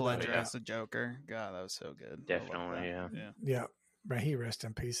 Heath no Ledger doubt. as the Joker. God, that was so good. Definitely, yeah. Yeah, right. He rest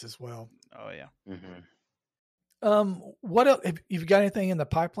in peace as well. Oh yeah. Mm-hmm. What else? If you've got anything in the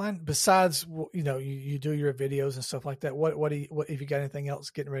pipeline besides, you do your videos and stuff like that. What if you got anything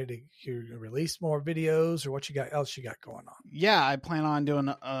else getting ready to release more videos, or what you got going on? Yeah, I plan on doing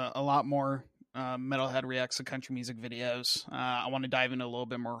a lot more Metalhead reacts to country music videos. I want to dive into a little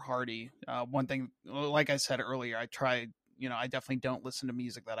bit more Hardy. One thing, like I said earlier, I definitely don't listen to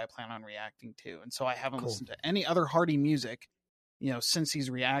music that I plan on reacting to, and so I haven't listened to any other Hardy music, since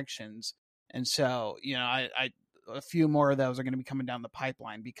these reactions. And so, I a few more of those are going to be coming down the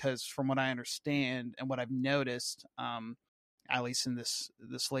pipeline, because from what I understand and what I've noticed, at least in this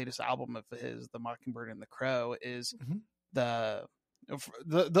latest album of his, The Mockingbird and the Crow, is the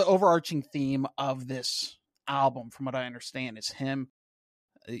overarching theme of this album, from what I understand, is him,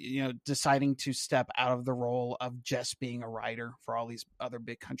 deciding to step out of the role of just being a writer for all these other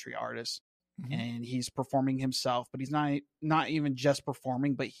big country artists. And he's performing himself, but he's not even just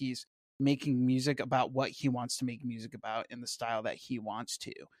performing, but he's making music about what he wants to make music about in the style that he wants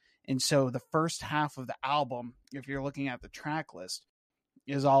to. And so the first half of the album, if you're looking at the track list,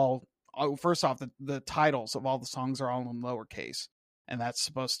 is all, first off, the titles of all the songs are all in lowercase. And that's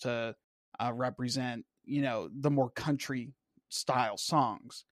supposed to represent, the more country style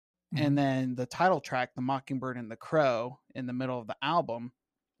songs. And then the title track, The Mockingbird and the Crow, in the middle of the album,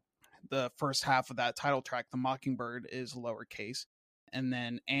 the first half of that title track, The Mockingbird, is lowercase. And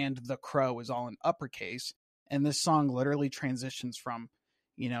then "and the Crow" is all in uppercase. And this song literally transitions from,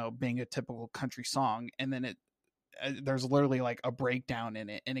 being a typical country song, and then there's literally like a breakdown in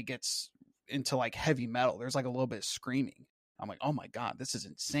it, and it gets into like heavy metal. There's like a little bit of screaming. I'm like, oh my God, this is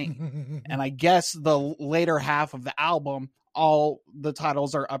insane. And I guess the later half of the album, all the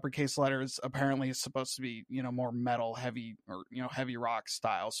titles are uppercase letters. Apparently it's supposed to be, more metal heavy, or, heavy rock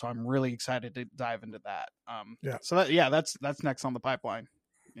style. So I'm really excited to dive into that. So that's next on the pipeline.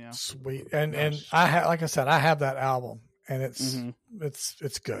 Yeah. Sweet. And like I said, I have that album, and it's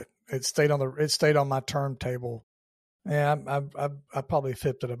good. It stayed on my turntable. Yeah. I probably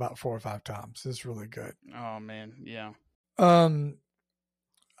flipped it about 4 or 5 times. It's really good. Oh man. Yeah.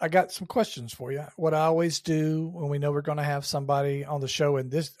 I got some questions for you. What I always do when we know we're going to have somebody on the show,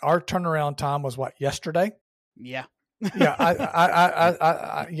 and our turnaround time was what, yesterday? Yeah. Yeah.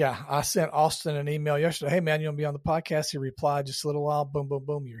 I sent Austin an email yesterday. Hey man, you want to be on the podcast? He replied just a little while. Boom, boom,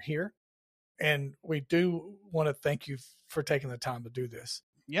 boom. You're here. And we do want to thank you for taking the time to do this.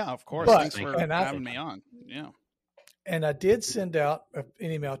 Yeah, of course. But, thanks for having me on. Yeah. And I did send out an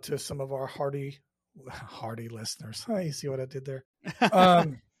email to some of our Hardy listeners. You see what I did there?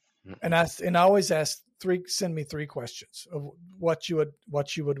 And I always ask send me 3 questions of what you would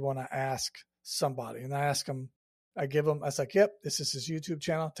want to ask somebody. And I ask them, I was like, yep, this is his YouTube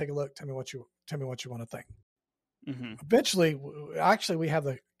channel. Take a look. Tell me what you want to think. Eventually, actually, we have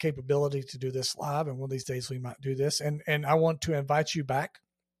the capability to do this live, and one of these days we might do this. And I want to invite you back.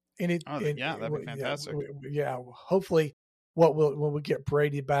 That'd be fantastic. Hopefully, when we get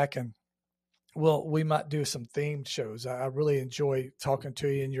Brady back, and we might do some themed shows. I really enjoy talking to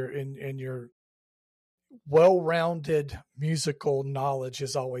you, and your well-rounded musical knowledge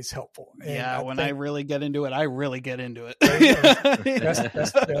is always helpful. And when I really get into it, I really get into it.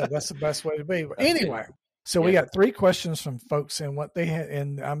 That's the best way to be. But anyway, so we got 3 questions from folks, and what they had,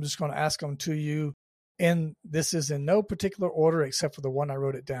 and I'm just going to ask them to you. And this is in no particular order except for the one I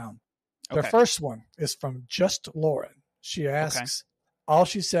wrote it down. The first one is from Just Lauren. She asks, all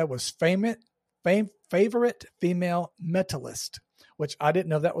she said was favorite female metalist, which I didn't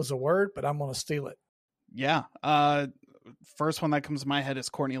know that was a word, but I'm going to steal it. Yeah. First one that comes to my head is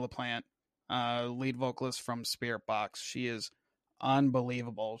Courtney LaPlante. lead vocalist from Spirit Box. She is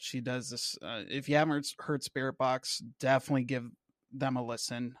unbelievable. She does this. If you haven't heard Spirit Box, definitely give them a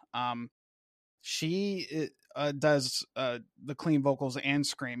listen. She does the clean vocals and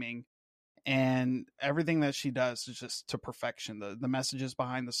screaming, and everything that she does is just to perfection. The messages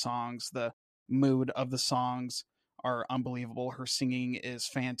behind the songs, the mood of the songs are unbelievable. Her singing is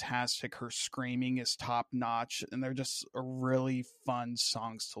fantastic. Her screaming is top notch, and they're just really fun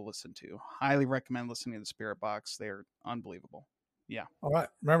songs to listen to. Highly recommend listening to the Spirit Box. They're unbelievable. Yeah. All right.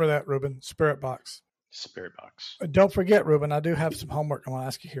 Remember that, Ruben. Spirit Box. Spirit Box. Don't forget, Ruben, I do have some homework I want to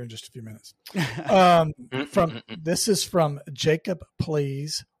ask you here in just a few minutes. This is from Jacob,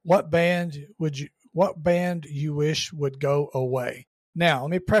 please. What band you wish would go away? Now, let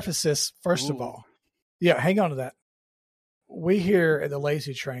me preface this first of all. Yeah, hang on to that. We here at the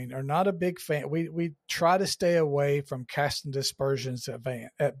Lazy Train are not a big fan. We try to stay away from casting dispersions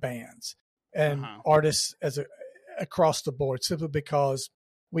at bands and artists across the board, simply because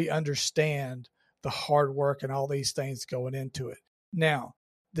we understand the hard work and all these things going into it. Now,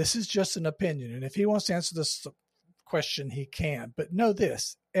 this is just an opinion, and if he wants to answer this question, he can. But know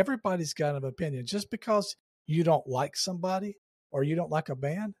this: everybody's got an opinion. Just because you don't like somebody or you don't like a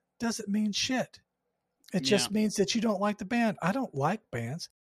band doesn't mean shit. It just means that you don't like the band. I don't like bands.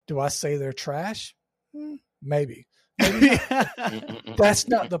 Do I say they're trash? Maybe. That's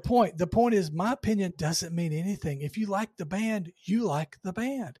not the point. The point is, my opinion doesn't mean anything. If you like the band, you like the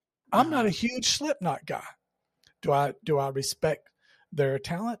band. I'm not a huge Slipknot guy. Do I respect their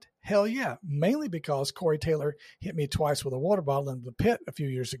talent? Hell yeah. Mainly because Corey Taylor hit me twice with a water bottle in the pit a few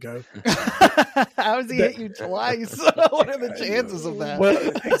years ago. How does he hit you twice? What are the chances of that? Well,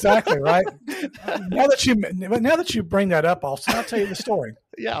 exactly, right? Now that you bring that up, Austin, I'll tell you the story.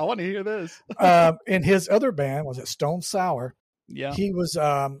 Yeah, I want to hear this. In his other band, was it Stone Sour? Yeah. He was,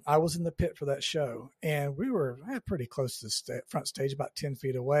 I was in the pit for that show, and we were pretty close to the front stage, about 10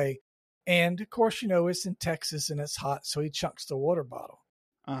 feet away. And of course, it's in Texas and it's hot. So he chunks the water bottle.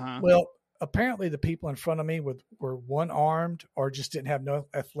 Well, apparently the people in front of me were one-armed or just didn't have no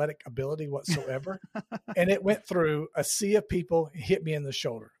athletic ability whatsoever. And it went through a sea of people, hit me in the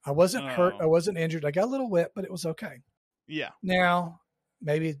shoulder. I wasn't hurt. I wasn't injured. I got a little wet, but it was okay. Yeah. Now,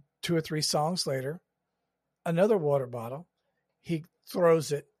 maybe 2 or 3 songs later, another water bottle, he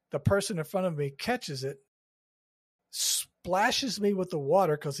throws it. The person in front of me catches it, splashes me with the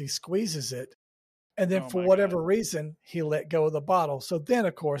water because he squeezes it. And then for whatever reason, he let go of the bottle. So then,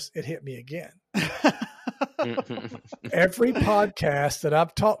 of course, it hit me again. Every podcast that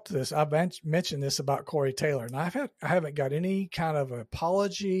I've talked to this, I've mentioned this about Corey Taylor, and I haven't got any kind of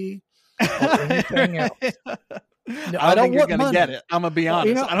apology or anything else. No, I don't think you're going to get it. I'm going to be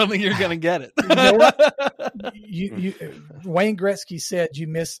honest. I don't think you're going to get it. You know what? Wayne Gretzky said you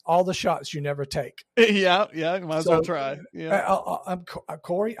miss all the shots you never take. Yeah. Might as well try. Yeah. I'm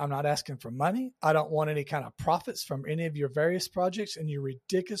Corey, I'm not asking for money. I don't want any kind of profits from any of your various projects, and you're a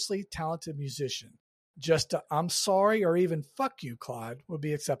ridiculously talented musician. Just I'm sorry, or even fuck you, Clyde, would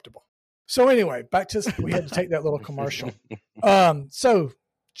be acceptable. So anyway, back to we had to take that little commercial. So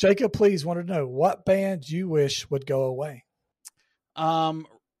Jacob, please, wanted to know what band you wish would go away. 2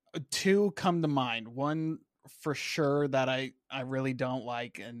 come to mind. One for sure that I really don't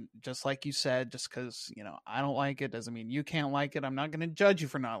like, and just like you said, just because I don't like it doesn't mean you can't like it. I'm not going to judge you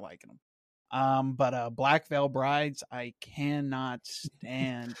for not liking them. But Black Veil Brides, I cannot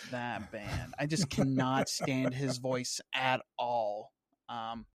stand that band. I just cannot stand his voice at all.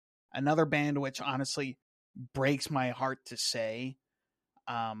 Another band which honestly breaks my heart to say,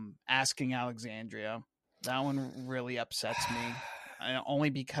 Asking Alexandria. That one really upsets me, only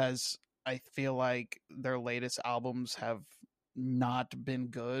because I feel like their latest albums have not been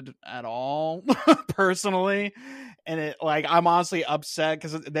good at all, personally. And I'm honestly upset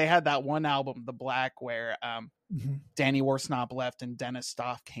because they had that one album, The Black, where Danny Worsnop left and Dennis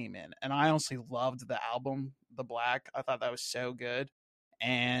Stoff came in, and I honestly loved the album, The Black. I thought that was so good.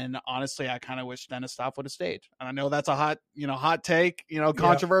 And honestly, I kind of wish Dennis Stoff would have stayed. And I know that's a hot take,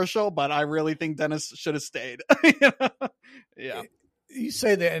 controversial, but I really think Dennis should have stayed. Yeah. You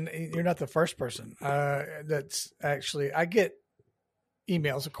say that, and you're not the first person. That's actually, I get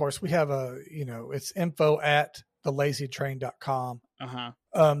emails. Of course, we have it's info@thelazytrain.com.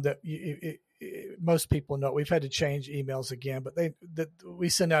 That most people know. We've had to change emails again, but we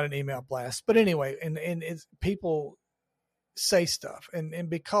send out an email blast. But anyway, and it's people say stuff, and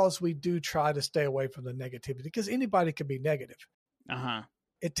because we do try to stay away from the negativity, because anybody can be negative.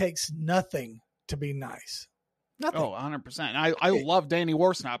 It takes nothing to be nice. Nothing. Oh, 100%. I love Danny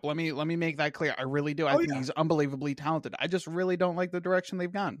Warsnap. Let me make that clear. I really do. I think he's unbelievably talented. I just really don't like the direction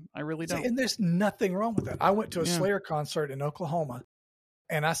they've gone. I really don't. And there's nothing wrong with that. I went to a Slayer concert in Oklahoma,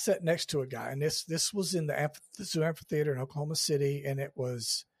 and I sat next to a guy, and this was in the Zoo Amphitheater in Oklahoma City, and it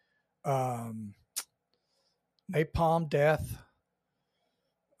was Napalm Death,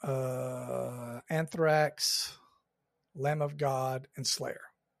 Anthrax, Lamb of God, and Slayer.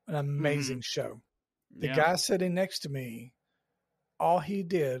 An amazing show. The guy sitting next to me, all he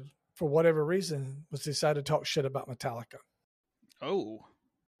did for whatever reason was decide to talk shit about Metallica. Oh.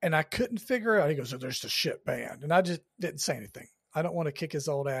 And I couldn't figure out. He goes, "Oh, there's a shit band." And I just didn't say anything. I don't want to kick his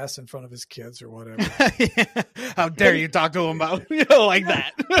old ass in front of his kids or whatever. How dare you talk to him about like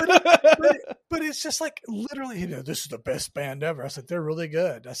that? but it's just like literally, this is the best band ever. I said, they're really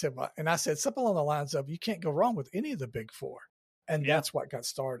good. I said, and I said something along the lines of, you can't go wrong with any of the big four. And that's what got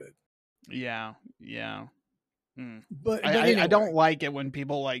started. Yeah. But anyway. I don't like it when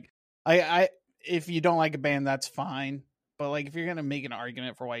people I if you don't like a band, that's fine. But like, if you're gonna make an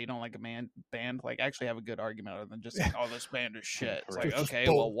argument for why you don't like a band, like actually have a good argument other than just like, oh, this band is shit. It's like, okay,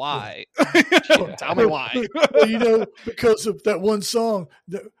 well, why? Tell me why. Well, because of that one song.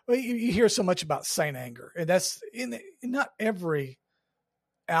 You hear so much about Saint Anger, and that's not every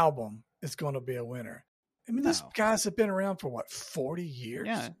album is going to be a winner. I mean, these guys have been around for 40 years?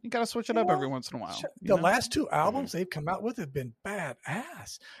 Yeah, you got to switch it up every once in a while. The last two albums they've come out with have been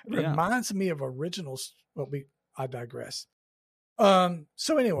badass. It reminds me of originals. I digress.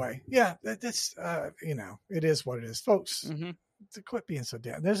 So anyway, that's it is what it is, folks. To quit being so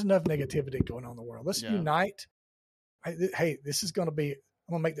damn. There's enough negativity going on in the world. Let's unite. Hey, this is going to be.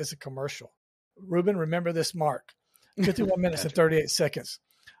 I'm going to make this a commercial. Ruben, remember this mark. 51 minutes and 38 seconds.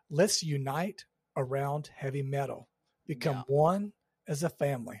 Let's unite around heavy metal. Become one as a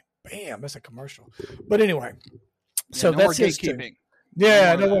family. Bam, that's a commercial. But anyway, so that's gatekeeping.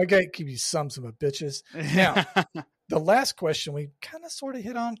 Yeah, no more gatekeeping, you sons of a bitches. Now, the last question we kind of sort of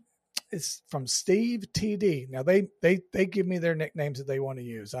hit on is from Steve TD. Now, they give me their nicknames that they want to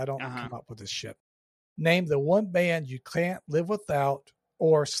use. I don't come up with this shit. Name the one band you can't live without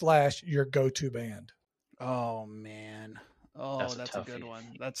or / your go-to band. Oh, man. Oh, that's a good one.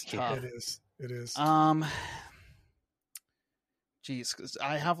 That's tough. It is. Geez, because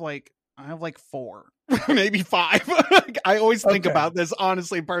I have like 4, maybe 5. I always think about this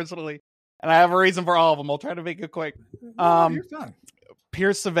honestly, personally, and I have a reason for all of them. I'll try to make it quick. You're fine.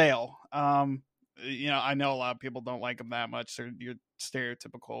 Pierce the Veil. I know a lot of people don't like them that much. They're your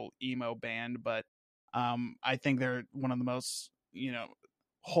stereotypical emo band, but I think they're one of the most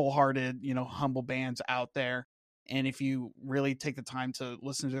wholehearted, humble bands out there. And if you really take the time to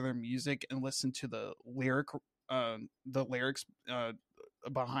listen to their music and listen to the lyrics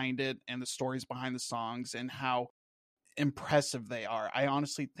behind it and the stories behind the songs and how impressive they are, I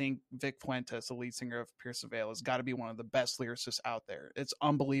honestly think Vic Fuentes, the lead singer of Pierce the Veil, has got to be one of the best lyricists out there. It's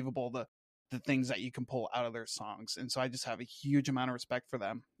unbelievable the things that you can pull out of their songs. And so I just have a huge amount of respect for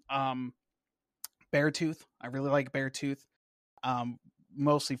them. Beartooth. I really like Beartooth.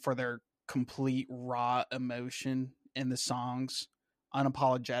 Mostly for their complete raw emotion in the songs,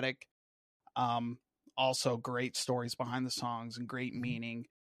 unapologetic. Also great stories behind the songs and great meaning,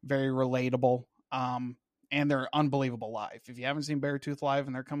 very relatable. And they're unbelievable live. If you haven't seen Beartooth live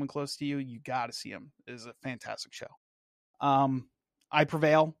and they're coming close to you, you got to see them. It is a fantastic show. I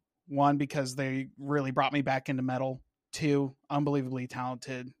Prevail, 1, because they really brought me back into metal. 2, unbelievably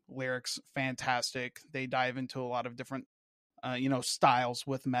talented, lyrics fantastic. They dive into a lot of different styles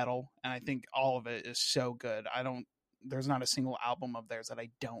with metal, and I think all of it is so good. There's not a single album of theirs that I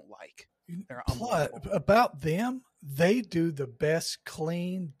don't like. They're unbelievable. About them, they do the best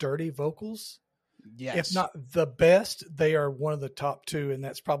clean, dirty vocals. Yes. If not the best, they are one of the top 2, and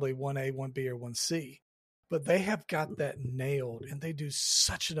that's probably 1A, 1B, or 1C. But they have got that nailed, and they do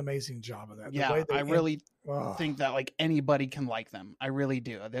such an amazing job of that. I really think that like anybody can like them. I really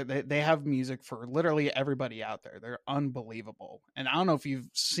do. They have music for literally everybody out there. They're unbelievable. And I don't know if you've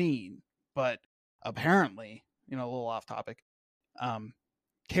seen, but apparently, a little off topic,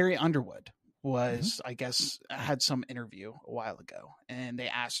 Carrie Underwood was, I guess, had some interview a while ago, and they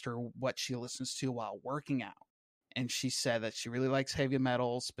asked her what she listens to while working out. And she said that she really likes heavy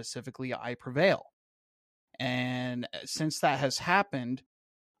metal, specifically I Prevail. And since that has happened,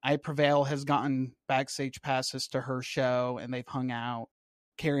 I Prevail has gotten backstage passes to her show and they've hung out.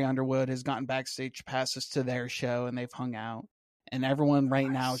 Carrie Underwood has gotten backstage passes to their show and they've hung out. And everyone right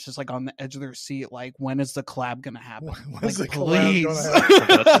now is just like on the edge of their seat, like, when is the collab gonna happen? When's Like, the collab gonna please. happen?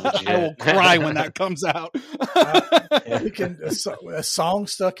 That's I will legit. cry when that comes out. You can a song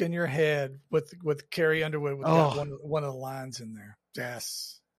stuck in your head with Carrie Underwood with got one of the lines in there.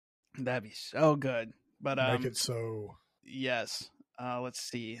 Yes, that'd be so good. But make it so. Yes. Let's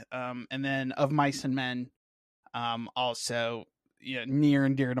see. And then Of Mice and Men, also, yeah, near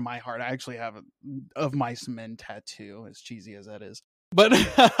and dear to my heart. I actually have a Of Mice and Men tattoo, as cheesy as that is. But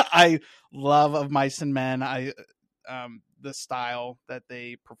I love Of Mice and Men. The style that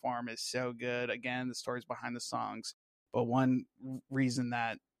they perform is so good. Again, the stories behind the songs. But one reason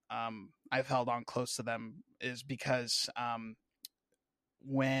that I've held on close to them is because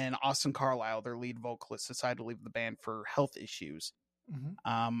when Austin Carlisle, their lead vocalist, decided to leave the band for health issues,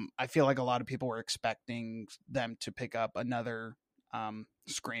 I feel like a lot of people were expecting them to pick up another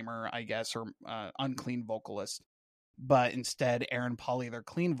screamer, I guess, or unclean vocalist. But instead, Aaron Pauley, their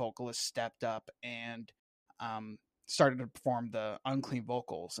clean vocalist, stepped up and started to perform the unclean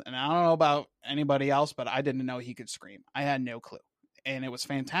vocals. And I don't know about anybody else, but I didn't know he could scream. I had no clue. And it was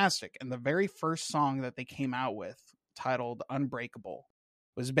fantastic. And the very first song that they came out with, titled Unbreakable,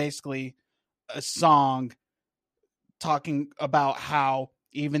 was basically a song talking about how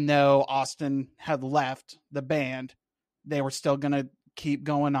even though Austin had left the band, they were still going to keep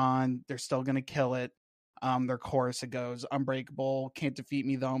going on. They're still going to kill it. Their chorus, it goes, unbreakable, can't defeat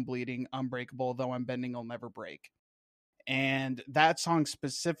me though I'm bleeding, unbreakable, though I'm bending, I'll never break. And that song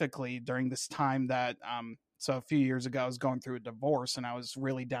specifically during this time that, so a few years ago, I was going through a divorce and I was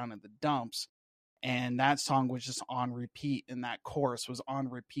really down in the dumps. And that song was just on repeat, and that chorus was on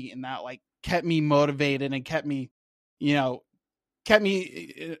repeat, and that like kept me motivated and kept me,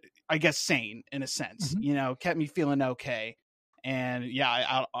 I guess, sane in a sense, kept me feeling okay. And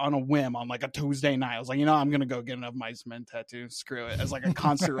yeah, on a whim, on like a Tuesday night, I was like, I'm going to go get an Of Mice Men tattoo. Screw it. As like a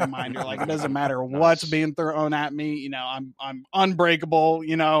constant reminder, like it doesn't matter what's being thrown at me. I'm unbreakable,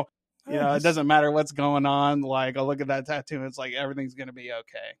 it doesn't matter what's going on. Like I look at that tattoo and it's like, everything's going to be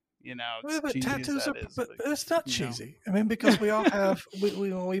okay. But tattoos are, but it's not cheesy. I mean, because we all have,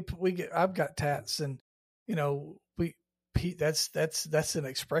 we get, I've got tats and, that's an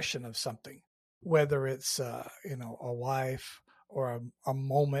expression of something, whether it's, a wife or a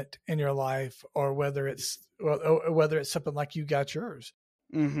moment in your life, or whether it's something like you got yours,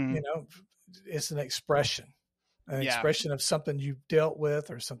 it's an expression of something you've dealt with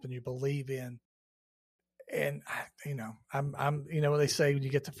or something you believe in. And I'm when they say when you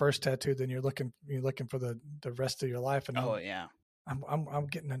get the first tattoo, then you're looking for the rest of your life. And I'm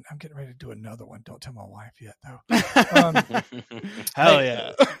getting ready to do another one. Don't tell my wife yet, though. Hell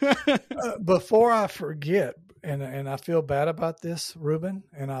yeah! Before I forget, and I feel bad about this, Ruben,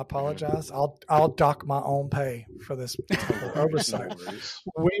 and I apologize. I'll dock my own pay for this oversight.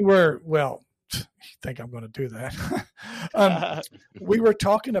 You think I'm going to do that? We were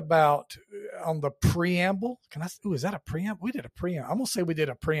talking about on the preamble. Is that a preamble? We did a preamble. I'm going to say we did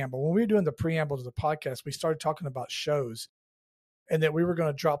a preamble. When we were doing the preamble to the podcast, we started talking about shows, and that we were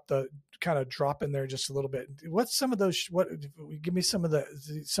going to drop in there just a little bit. What's some of those? Give me give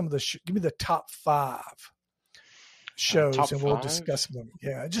me the top 5 shows, and we'll discuss them.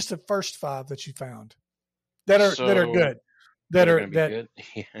 Yeah, just the first 5 that you found that are good. Good.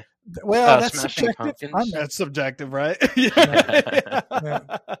 Yeah. Well, that's Smashing subjective. That's subjective, right? Yeah.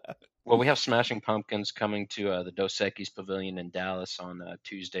 Well, we have Smashing Pumpkins coming to the Dos Equis Pavilion in Dallas on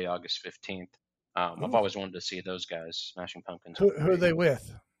Tuesday, August 15th. I've always wanted to see those guys, Smashing Pumpkins. Who are they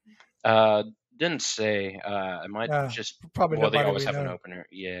with? Didn't say. It might just probably. Well, they always have an opener.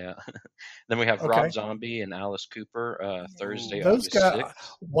 Yeah. Then we have Rob Zombie and Alice Cooper Thursday, those August guys. 6th.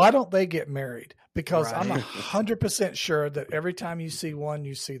 Why don't they get married? Because I'm 100% sure that every time you see one,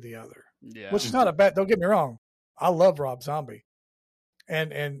 you see the other. Yeah. Which is not a bad. Don't get me wrong. I love Rob Zombie,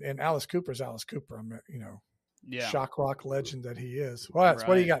 and Alice Cooper's Alice Cooper. I'm shock rock legend that he is. What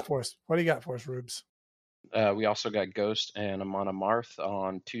do you got for us? What do you got for us, Rubes? We also got Ghost and Amon Amarth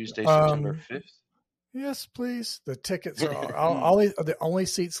on Tuesday, September 5th. Yes, please. The tickets are the only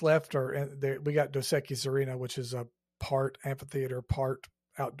seats left are we got Dos Equis Arena, which is a part amphitheater, part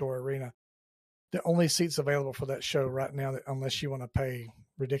outdoor arena. The only seats available for that show right now, unless you want to pay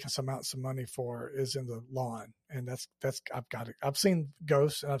ridiculous amounts of money for, is in the lawn. And that's I've got it. I've seen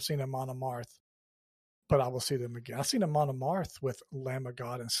Ghost and I've seen Amon Amarth, but I will see them again. I've seen Amon Amarth with Lamb of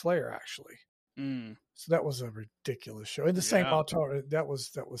God and Slayer, actually. So that was a ridiculous show. In the same auditorium, that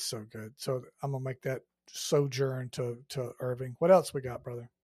was so good. So I'm gonna make that sojourn to Irving. What else we got, brother?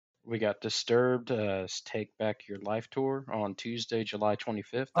 We got Disturbed Take Back Your Life tour on Tuesday, July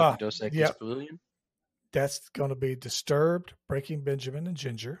 25th at the Dos Equis Pavilion. That's going to be Disturbed, Breaking Benjamin, and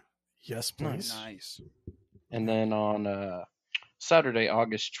Ginger. Yes, please. Nice. And then on Saturday,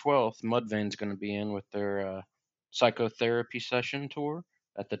 August 12th, Mudvayne's going to be in with their psychotherapy session tour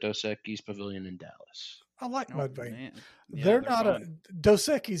at the Dos Equis Pavilion in Dallas. I like Oh, Mudvayne. man. Yeah, They're not fun. Dos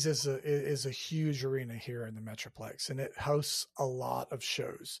Equis is a huge arena here in the Metroplex, and it hosts a lot of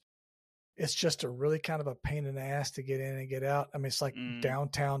shows. It's just a really kind of a pain in the ass to get in and get out. I mean, it's like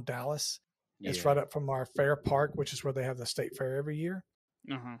downtown Dallas. It's right up from our fair park, which is where they have the state fair every year.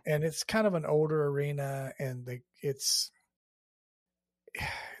 Uh-huh. And it's kind of an older arena, and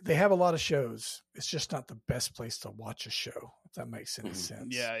they have a lot of shows. It's just not the best place to watch a show, if that makes any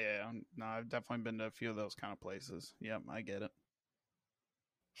sense. Yeah. No, I've definitely been to a few of those kind of places. Yep, I get it.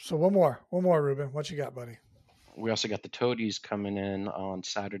 So one more, Ruben. What you got, buddy? We also got the Toadies coming in on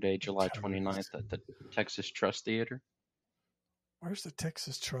Saturday, July 29th at the Texas Trust Theater. Where's the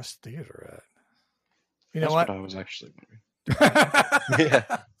Texas Trust Theater at? That's what I was actually wondering.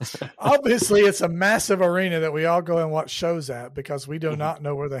 Yeah. Obviously, it's a massive arena that we all go and watch shows at because we do not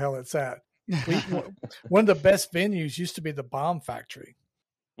know where the hell it's at. One of the best venues used to be the Bomb Factory,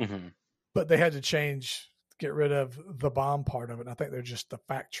 but they had to get rid of the bomb part of it. I think they're just the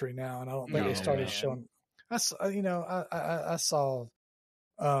factory now, and I don't think they started showing. I saw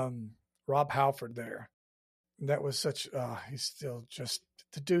Rob Halford there. That was such. He's still just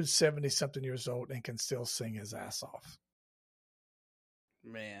the dude's 70-something years old and can still sing his ass off.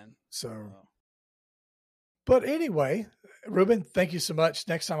 Man. So, but anyway, Ruben, thank you so much.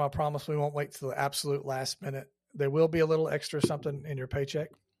 Next time, I promise we won't wait till the absolute last minute. There will be a little extra something in your paycheck.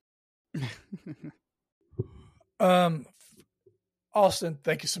 Austin,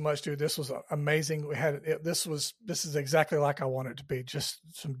 thank you so much, dude. This was amazing. This is exactly like I want it to be. Just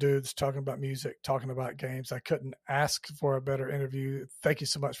some dudes talking about music, talking about games. I couldn't ask for a better interview. Thank you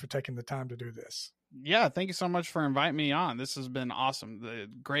so much for taking the time to do this. Yeah, thank you so much for inviting me on. This has been awesome. The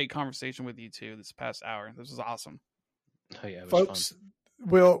great conversation with you two this past hour. This was awesome. Oh yeah, it was folks. fun.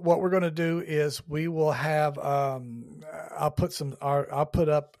 What we're going to do is we will have. I'll put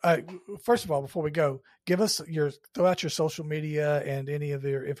up. First of all, before we go, throw out your social media and any of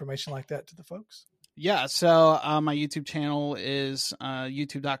your information like that to the folks. Yeah, so my YouTube channel is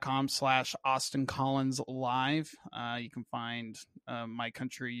youtube.com/Austin Collins Live. You can find my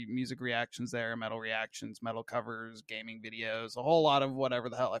country music reactions there, metal reactions, metal covers, gaming videos, a whole lot of whatever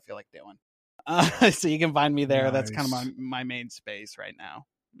the hell I feel like doing. So you can find me there. Nice. That's kind of my main space right now.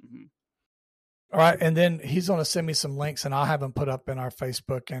 All right, and then he's going to send me some links, and I'll have them put up in our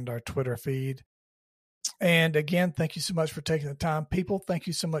Facebook and our Twitter feed. And again, thank you so much for taking the time. People, thank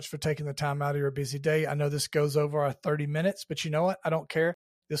you so much for taking the time out of your busy day. I know this goes over our 30 minutes, but you know what? I don't care.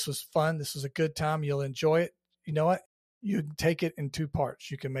 This was fun. This was a good time. You'll enjoy it. You know what? You can take it in two parts.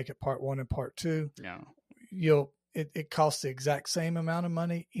 You can make it part 1 and part 2. Yeah. It costs the exact same amount of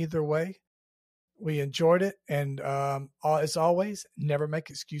money either way. We enjoyed it. And as always, never make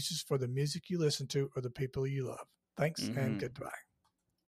excuses for the music you listen to or the people you love. Thanks and goodbye.